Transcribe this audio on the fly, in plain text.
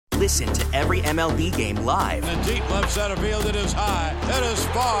Listen to every MLB game live. In the deep left center field, it is high, it is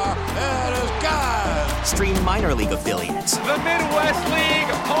far, it is gone. Stream minor league affiliates. The Midwest League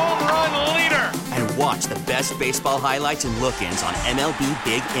home run leader. And watch the best baseball highlights and look-ins on MLB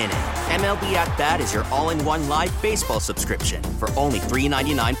Big Inning. MLB At Bat is your all-in-one live baseball subscription for only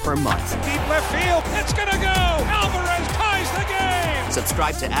 $3.99 per month. Deep left field, it's gonna go. Alvarez ties the game.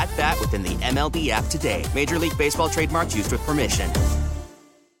 Subscribe to At Bat within the MLB app today. Major League Baseball trademarks used with permission.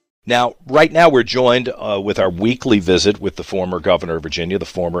 Now, right now we're joined with our weekly visit with the former governor of Virginia, the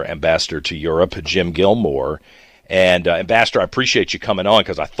former ambassador to Europe, Jim Gilmore. And Ambassador, I appreciate you coming on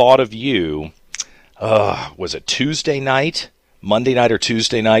because I thought of you, was it Tuesday night, Monday night or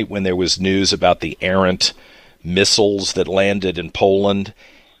Tuesday night, when there was news about the errant missiles that landed in Poland.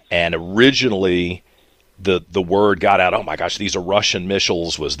 And originally the word got out, oh my gosh, these are Russian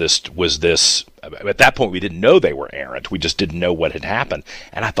missiles. Was this at that point we didn't know they were errant. We just didn't know what had happened.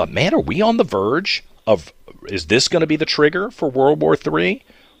 And I thought, man, are we on the verge of, is this going to be the trigger for World War III?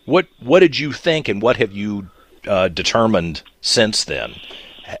 What did you think, and what have you determined since then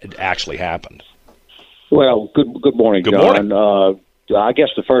actually happened? Well, good morning, Good John. morning. I guess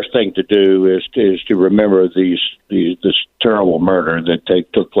the first thing to do is to remember this terrible murder that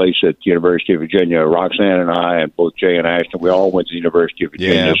took place at the University of Virginia. Roxanne and I, and both Jay and Ashton, we all went to the University of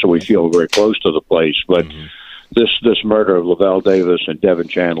Virginia, so we feel very close to the place. But this murder of Lavelle Davis and Devin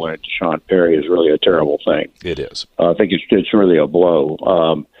Chandler and Deshaun Perry is really a terrible thing. It is. I think it's really a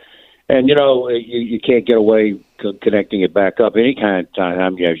blow. And, you can't get away connecting it back up. Any kind of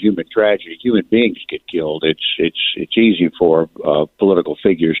time you have human tragedy, human beings get killed. It's easy for political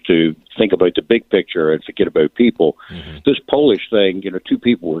figures to think about the big picture and forget about people. This Polish thing, 2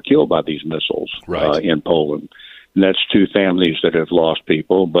 people were killed by these missiles in Poland. And that's 2 families that have lost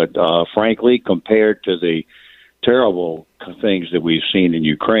people. But frankly, compared to the terrible things that we've seen in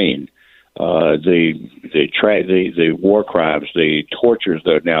Ukraine, the war crimes, the tortures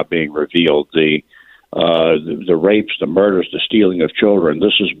that are now being revealed, the rapes, the murders, the stealing of children.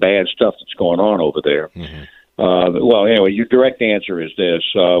 This is bad stuff that's going on over there. Well, anyway, your direct answer is this: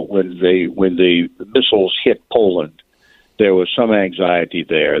 when the missiles hit Poland, there was some anxiety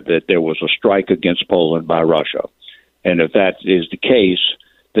there that there was a strike against Poland by Russia, and if that is the case,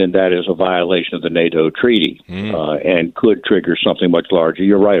 then that is a violation of the NATO treaty and could trigger something much larger.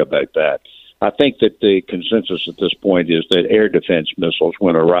 You're right about that. I think that the consensus at this point is that air defense missiles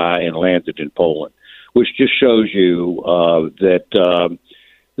went awry and landed in Poland, which just shows you that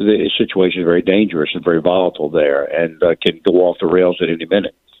the situation is very dangerous and very volatile there and can go off the rails at any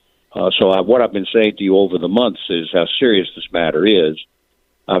minute. So what I've been saying to you over the months is how serious this matter is.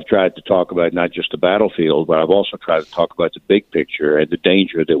 I've tried to talk about not just the battlefield, but I've also tried to talk about the big picture and the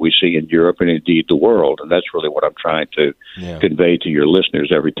danger that we see in Europe and indeed the world. And that's really what I'm trying to convey to your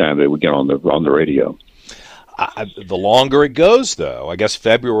listeners every time that we get on the radio. The longer it goes, though, I guess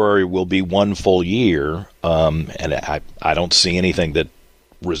February will be 1 full year, and I don't see anything that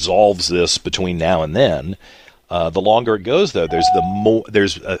resolves this between now and then. The longer it goes, though,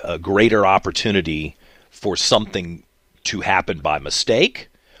 there's a greater opportunity for something to happen by mistake,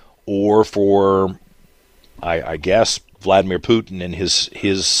 or for, I guess, Vladimir Putin and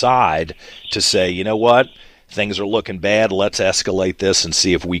his side to say, you know what, things are looking bad, let's escalate this and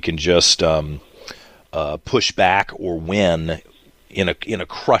see if we can just push back or win in a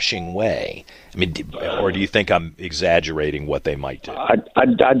crushing way. I mean, or do you think I'm exaggerating what they might do?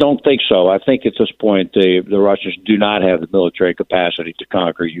 I don't think so. I think at this point the Russians do not have the military capacity to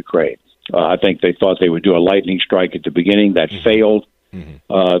conquer Ukraine. I think they thought they would do a lightning strike at the beginning. That failed.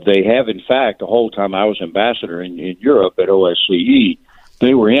 They have, in fact, the whole time I was ambassador in Europe at OSCE,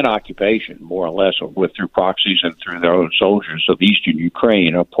 they were in occupation, more or less, through proxies and through their own soldiers of eastern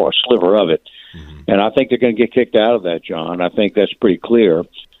Ukraine, a sliver of it. And I think they're going to get kicked out of that, John. I think that's pretty clear.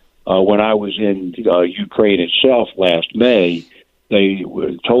 When I was in Ukraine itself last May, they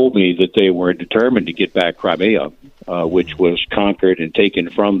told me that they were determined to get back Crimea, which was conquered and taken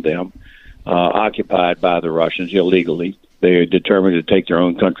from them, occupied by the Russians illegally. They are determined to take their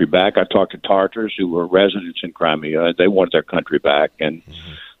own country back. I talked to Tartars who were residents in Crimea. They want their country back, and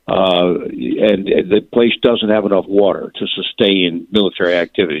the place doesn't have enough water to sustain military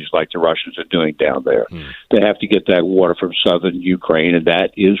activities like the Russians are doing down there. They have to get that water from southern Ukraine, and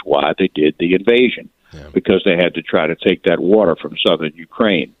that is why they did the invasion, because they had to try to take that water from southern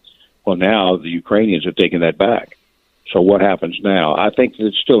Ukraine. Well, now the Ukrainians have taken that back. So what happens now? I think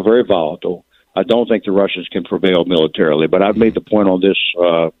it's still very volatile. I don't think the Russians can prevail militarily, but I've made the point on this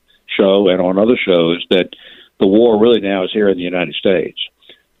show and on other shows that the war really now is here in the United States.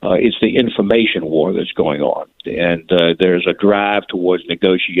 It's the information war that's going on. And there's a drive towards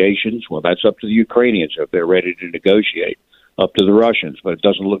negotiations. Well, that's up to the Ukrainians if they're ready to negotiate, up to the Russians. But it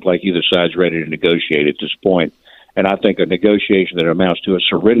doesn't look like either side's ready to negotiate at this point. And I think a negotiation that amounts to a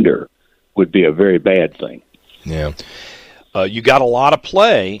surrender would be a very bad thing. Yeah. You got a lot of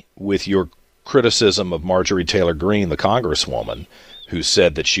play with your criticism of Marjorie Taylor Greene, the congresswoman, who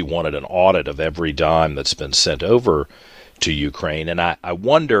said that she wanted an audit of every dime that's been sent over to Ukraine. And I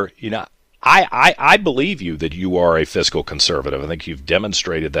wonder, I believe you that you are a fiscal conservative. I think you've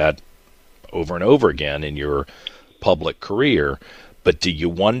demonstrated that over and over again in your public career. But do you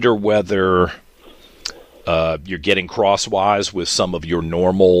wonder whether you're getting crosswise with some of your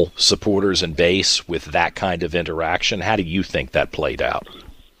normal supporters and base with that kind of interaction? How do you think that played out?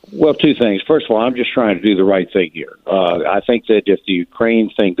 Well, two things. First of all, I'm just trying to do the right thing here. I think that if the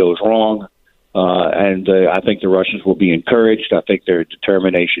Ukraine thing goes wrong, and I think the Russians will be encouraged. I think their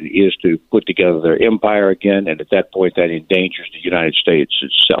determination is to put together their empire again, and at that point, that endangers the United States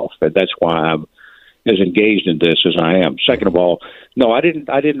itself. And that's why I'm as engaged in this as I am. Second of all, no, I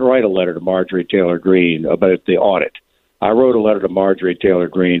didn't write a letter to Marjorie Taylor Greene about the audit. I wrote a letter to Marjorie Taylor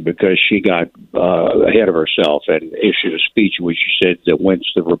Greene because she got ahead of herself and issued a speech in which she said that once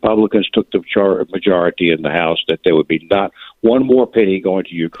the Republicans took the majority in the House, that there would be not one more penny going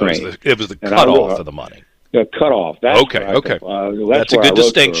to Ukraine. It was the cutoff of the money. The cutoff. That's okay. That's a good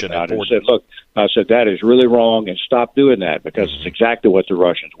distinction. I said, look, I said that is really wrong, and stop doing that because it's exactly what the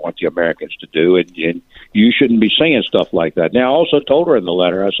Russians want the Americans to do, and you shouldn't be saying stuff like that. Now, I also told her in the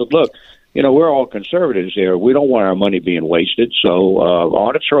letter, I said, look, we're all conservatives here. We don't want our money being wasted, so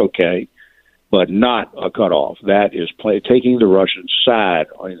audits are okay, but not a cutoff. That is taking the Russian side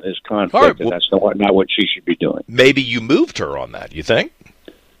in this conflict, right, and that's not what she should be doing. Maybe you moved her on that, you think?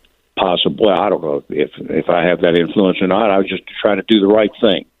 Possibly. I don't know if I have that influence or not. I was just trying to do the right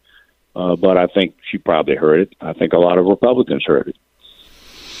thing. But I think she probably heard it. I think a lot of Republicans heard it.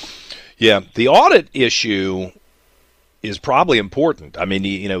 Yeah, the audit issue is probably important. I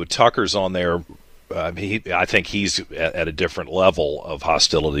mean, Tucker's on there. I think he's at a different level of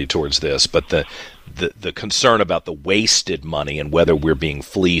hostility towards this. But the concern about the wasted money and whether we're being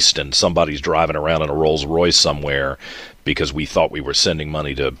fleeced and somebody's driving around in a Rolls Royce somewhere because we thought we were sending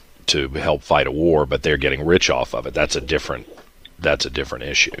money to help fight a war, but they're getting rich off of it. That's a different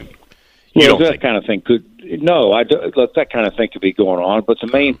issue. That kind of thing could that kind of thing could be going on. But the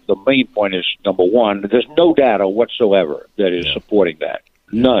main point is, number one, there's no data whatsoever that is supporting that,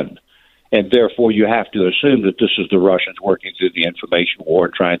 none, and therefore you have to assume that this is the Russians working through the information war,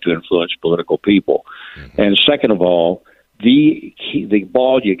 trying to influence political people. Mm-hmm. And second of all, the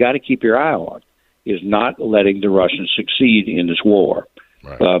ball you got to keep your eye on is not letting the Russians succeed in this war.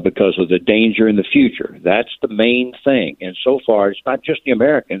 Right. Because of the danger in the future. That's the main thing. And so far, it's not just the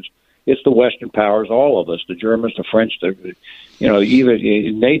Americans. It's the Western powers, all of us, the Germans, the French,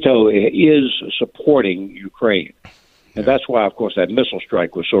 even NATO is supporting Ukraine. And that's why, of course, that missile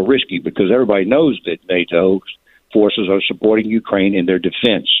strike was so risky, because everybody knows that NATO forces are supporting Ukraine in their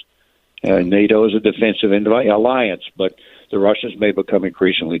defense. NATO is a defensive alliance, but the Russians may become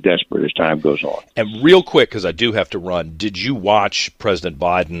increasingly desperate as time goes on. And real quick, because I do have to run, did you watch President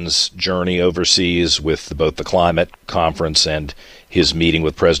Biden's journey overseas with both the climate conference and his meeting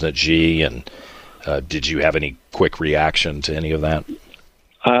with President Xi? And did you have any quick reaction to any of that?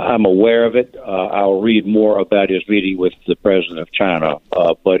 I'm aware of it. I'll read more about his meeting with the president of China,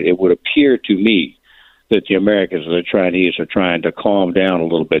 but it would appear to me that the Americans and the Chinese are trying to calm down a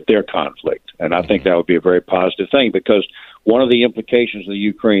little bit their conflict. And I think that would be a very positive thing, because one of the implications of the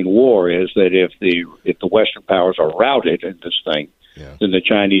Ukraine war is that if the Western powers are routed in this thing, then the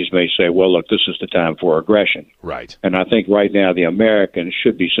Chinese may say, well, look, this is the time for aggression. Right. And I think right now the Americans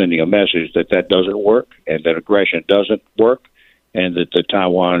should be sending a message that doesn't work, and that aggression doesn't work, and that the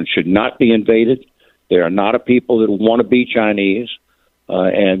Taiwan should not be invaded. There are not a people that want to be Chinese.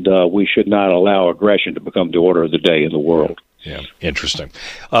 And we should not allow aggression to become the order of the day in the world. Yeah, interesting.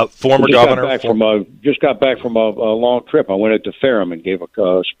 Former governor. Just got back from a long trip. I went out to Ferrum and gave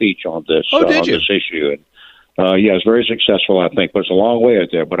a speech on this. This issue. And it's very successful, I think. But it's a long way out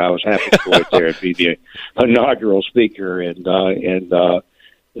there. But I was happy to go out there and be the inaugural speaker, and in the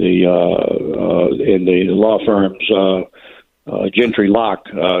law firm's. Gentry Locke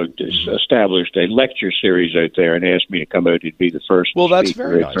established a lecture series out there and asked me to come out and be the first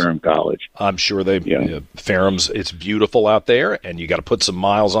speaker at Ferrum College. I'm sure Ferrum's, it's beautiful out there, and you got to put some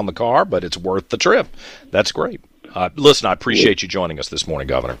miles on the car, but it's worth the trip. That's great. Listen, I appreciate you joining us this morning,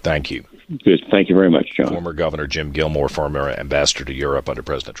 Governor. Thank you. Good. Thank you very much, John. Former Governor Jim Gilmore, former ambassador to Europe under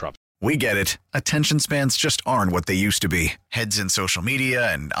President Trump. We get it. Attention spans just aren't what they used to be. Heads in social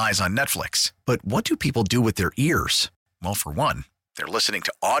media and eyes on Netflix. But what do people do with their ears? Well, for one, they're listening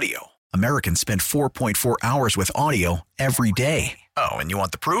to audio. Americans spend 4.4 hours with audio every day. Oh, and you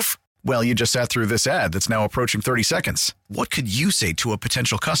want the proof? Well, you just sat through this ad that's now approaching 30 seconds. What could you say to a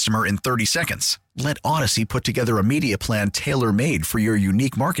potential customer in 30 seconds? Let Odyssey put together a media plan tailor-made for your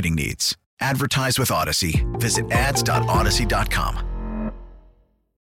unique marketing needs. Advertise with Odyssey. Visit ads.odyssey.com.